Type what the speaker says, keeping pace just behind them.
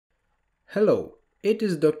Hello, it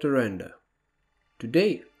is Dr. Render.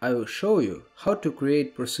 Today I will show you how to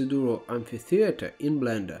create procedural amphitheater in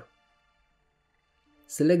Blender.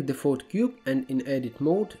 Select default cube and in edit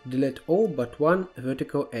mode delete all but one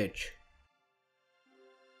vertical edge.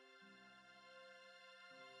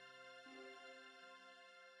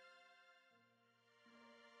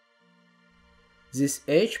 This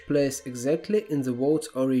edge places exactly in the world's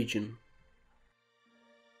origin.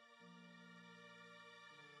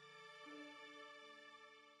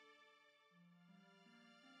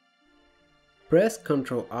 Press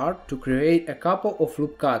Ctrl R to create a couple of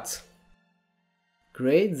loop cuts.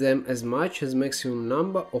 Create them as much as maximum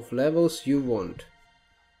number of levels you want.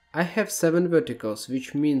 I have 7 verticals,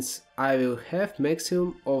 which means I will have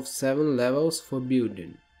maximum of 7 levels for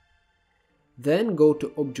building. Then go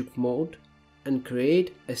to Object Mode and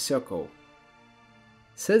create a circle.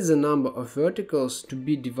 Set the number of verticals to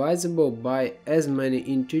be divisible by as many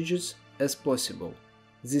integers as possible.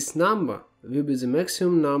 This number will be the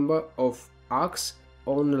maximum number of arcs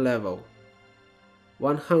on a level.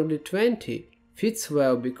 120 fits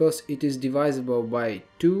well because it is divisible by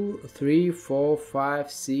 2, 3, 4,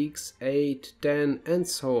 5, 6, 8, 10 and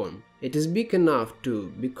so on. It is big enough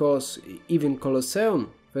too, because even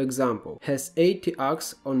Colosseum, for example, has 80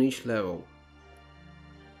 arcs on each level.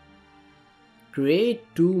 Create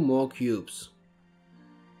 2 more cubes.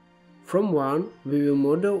 From one we will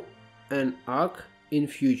model an arc in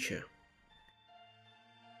future.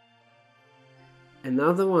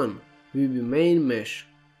 Another one will be main mesh,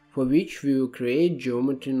 for which we will create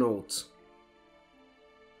geometry nodes.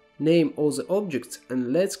 Name all the objects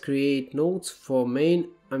and let's create nodes for main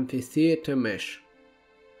amphitheater mesh.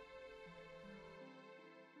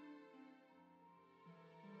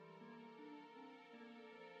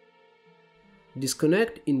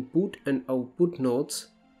 Disconnect input and output nodes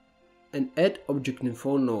and add object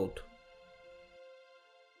info node.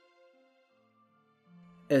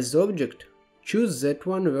 As object, choose that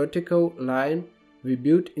one vertical line we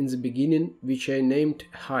built in the beginning, which I named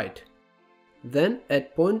height. Then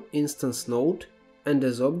add point instance node and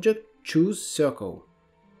as object choose circle.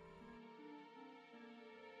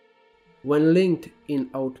 When linked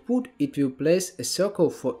in output, it will place a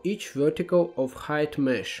circle for each vertical of height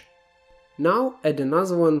mesh. Now add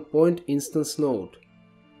another one point instance node.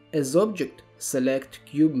 As object, select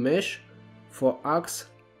cube mesh for arcs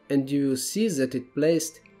and you will see that it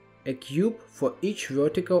placed a cube for each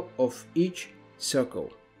vertical of each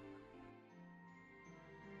circle.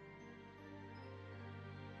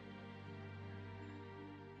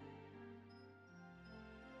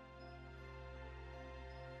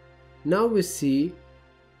 Now we see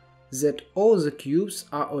that all the cubes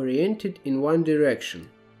are oriented in one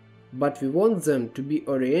direction, but we want them to be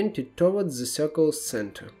oriented towards the circle's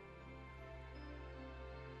center.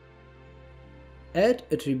 Add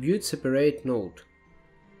attribute separate node.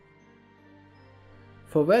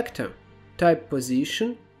 For vector, type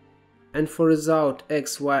position, and for result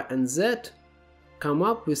x, y and z, come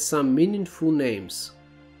up with some meaningful names.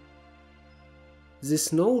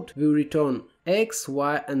 This node will return x,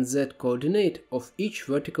 y and z coordinate of each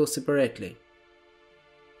vertical separately.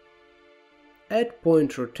 Add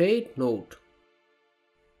point rotate node.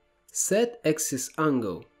 Set axis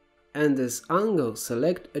angle, and as angle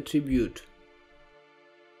select attribute.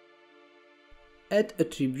 Add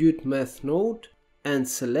attribute math node and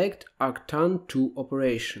select arctan2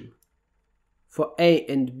 operation. For A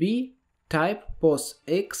and B, type pos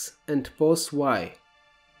x and pos y,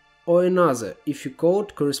 or another if you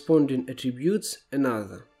called corresponding attributes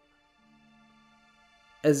another.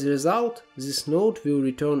 As a result, this node will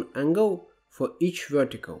return angle for each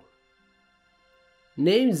vertical.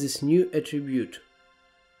 Name this new attribute.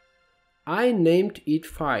 I named it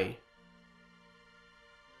phi.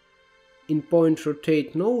 In point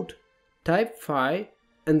rotate node, type phi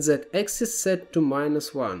and z-axis set to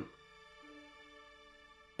 -1.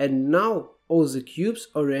 And now all the cubes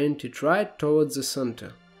oriented right towards the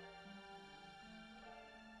center.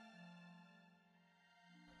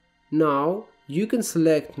 Now you can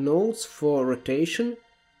select nodes for rotation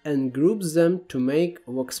and group them to make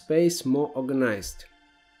workspace more organized.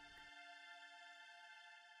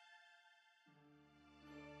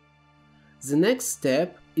 The next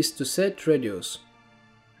step is to set radius.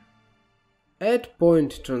 Add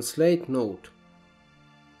point translate node.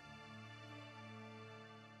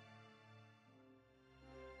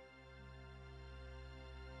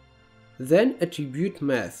 Then attribute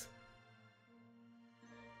math.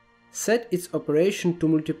 Set its operation to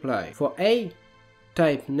multiply. For A,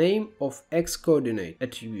 type name of x coordinate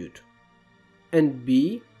attribute, and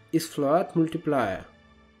B is float multiplier.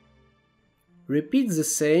 Repeat the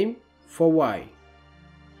same for y.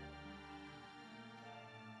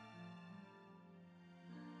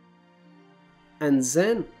 And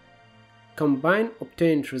then combine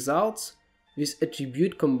obtained results with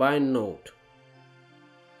attribute combine node.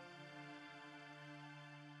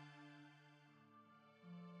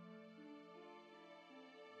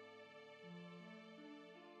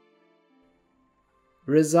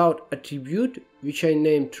 Result attribute, which I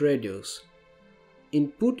named radius,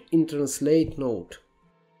 input in translate node.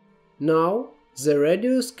 Now the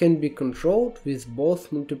radius can be controlled with both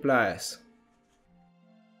multipliers.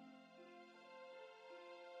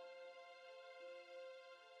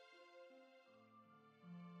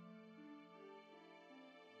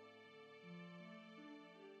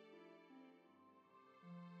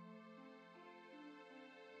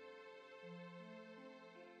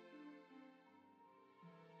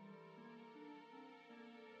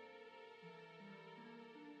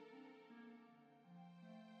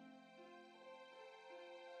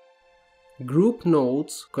 Group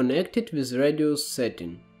nodes connected with radius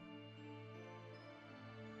setting.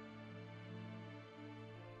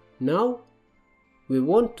 Now we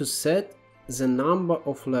want to set the number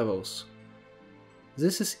of levels.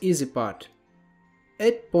 This is easy part.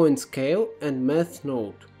 Add point scale and math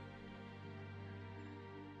node.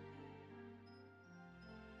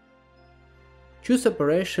 Choose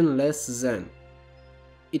operation less than.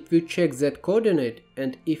 It will check that coordinate,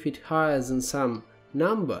 and if it higher than some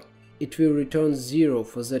number, it will return 0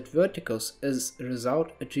 for that verticals as result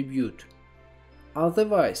attribute.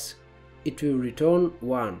 Otherwise, it will return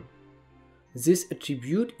 1. This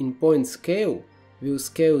attribute in point scale will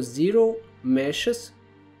scale 0 meshes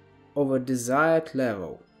over desired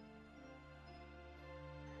level.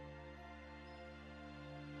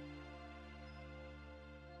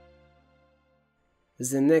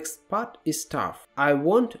 The next part is tough. I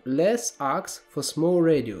want less arcs for small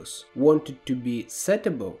radius, want it to be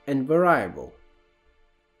settable and variable.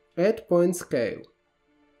 Add point scale.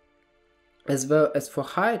 As well as for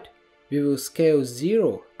height, we will scale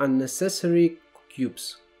 0 unnecessary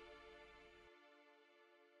cubes.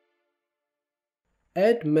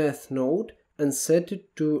 Add math node and set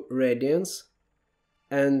it to radians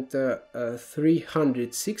and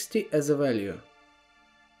 360 as a value.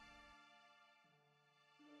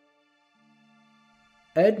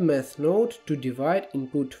 Add math node to divide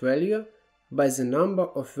input value by the number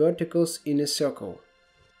of verticals in a circle.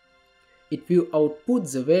 It will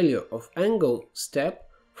output the value of angle step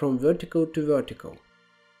from vertical to vertical.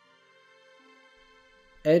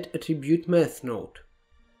 Add attribute math node.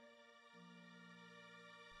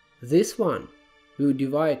 This one will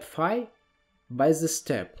divide phi by the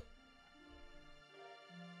step.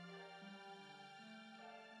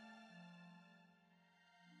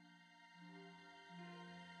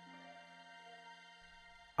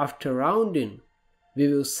 After rounding, we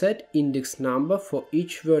will set index number for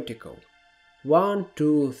each vertical, 1,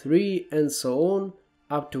 2, 3 and so on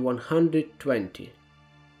up to 120.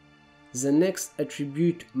 The next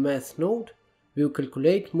attribute math node will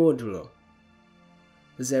calculate modulo,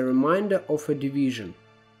 the remainder of a division.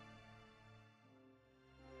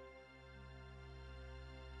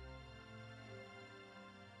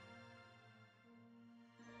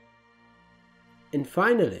 And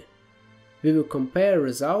finally, we will compare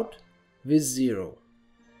result with 0,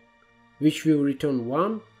 which will return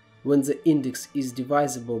 1 when the index is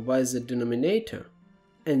divisible by the denominator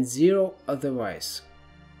and 0 otherwise.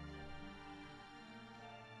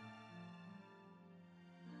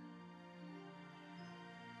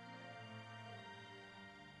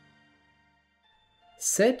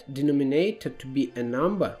 Set denominator to be a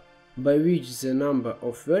number by which the number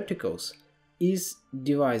of verticals is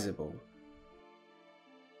divisible.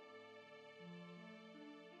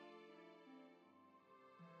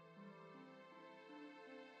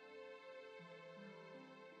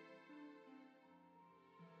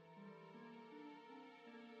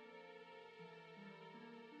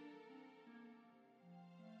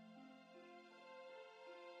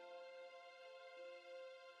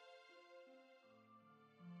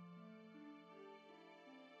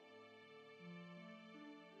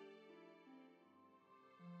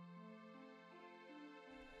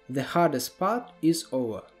 The hardest part is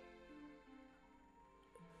over.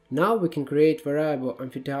 Now we can create variable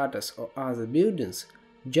amphitheaters or other buildings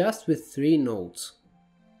just with 3 nodes.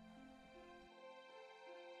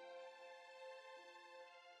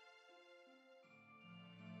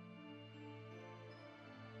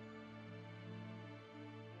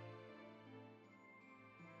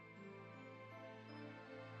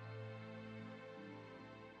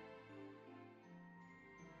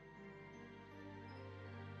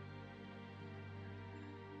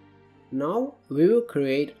 Now we will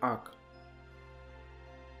create arc.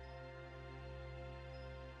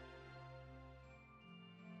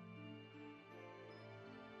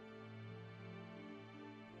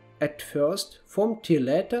 At first, form T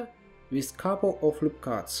letter with couple of loop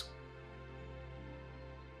cuts.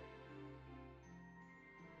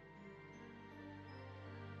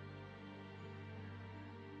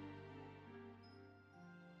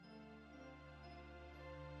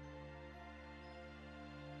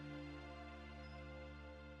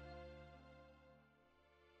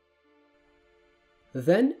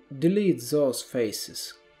 Then delete those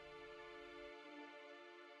faces.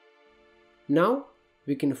 Now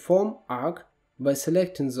we can form arc by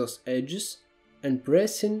selecting those edges and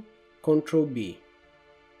pressing Ctrl B.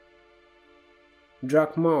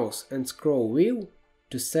 Drag mouse and scroll wheel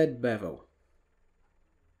to set bevel.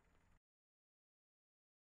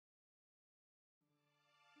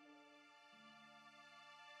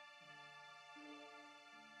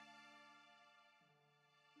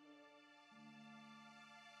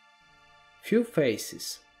 Few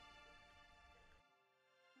faces.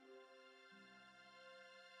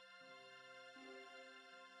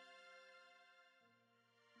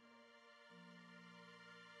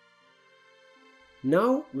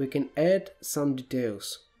 Now we can add some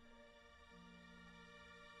details.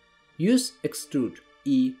 Use Extrude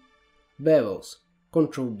E, Bevels,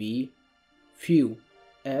 Ctrl B, Few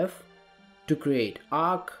F to create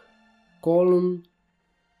arc, column,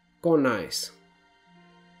 cornice.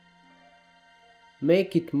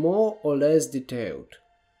 Make it more or less detailed.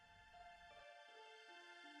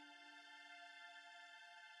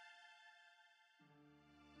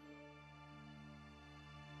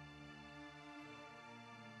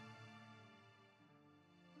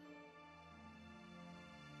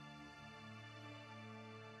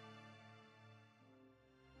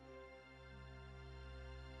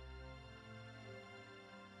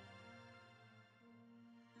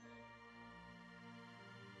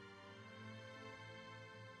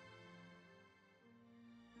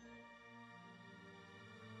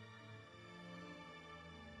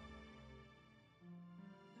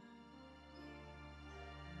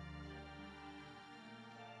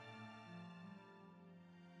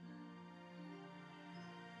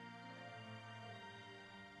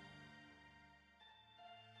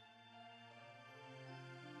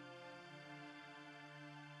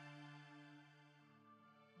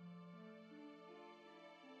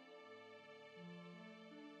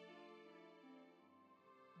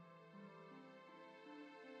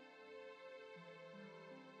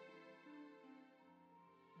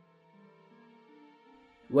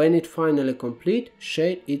 When it finally complete,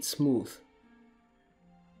 shade it smooth.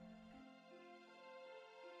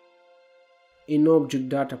 In Object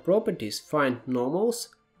Data Properties, find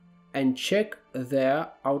Normals and check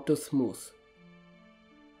their Auto Smooth.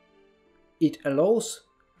 It allows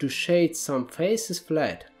to shade some faces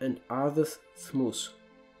flat and others smooth.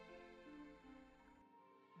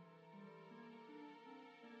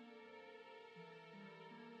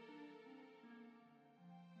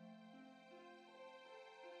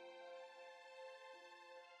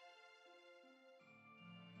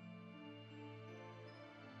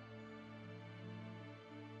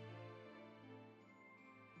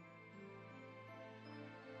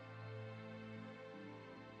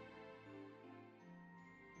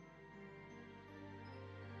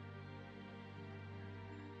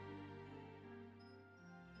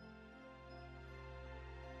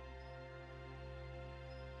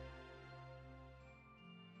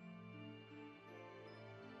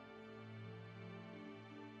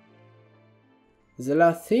 The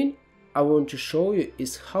last thing I want to show you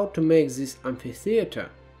is how to make this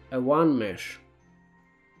amphitheater a one mesh.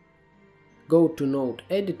 Go to Node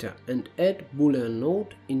Editor and add Boolean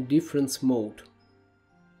node in difference mode.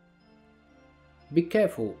 Be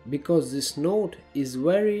careful, because this node is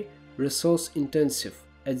very resource intensive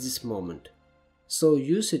at this moment, so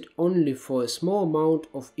use it only for a small amount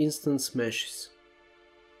of instance meshes.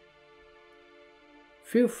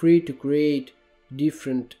 Feel free to create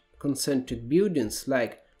different concentric buildings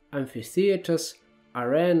like amphitheaters,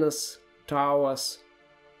 arenas, towers,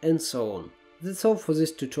 and so on. That's all for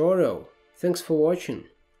this tutorial. Thanks for watching.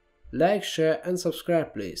 Like, share and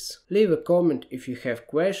subscribe please. Leave a comment if you have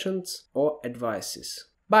questions or advices.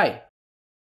 Bye!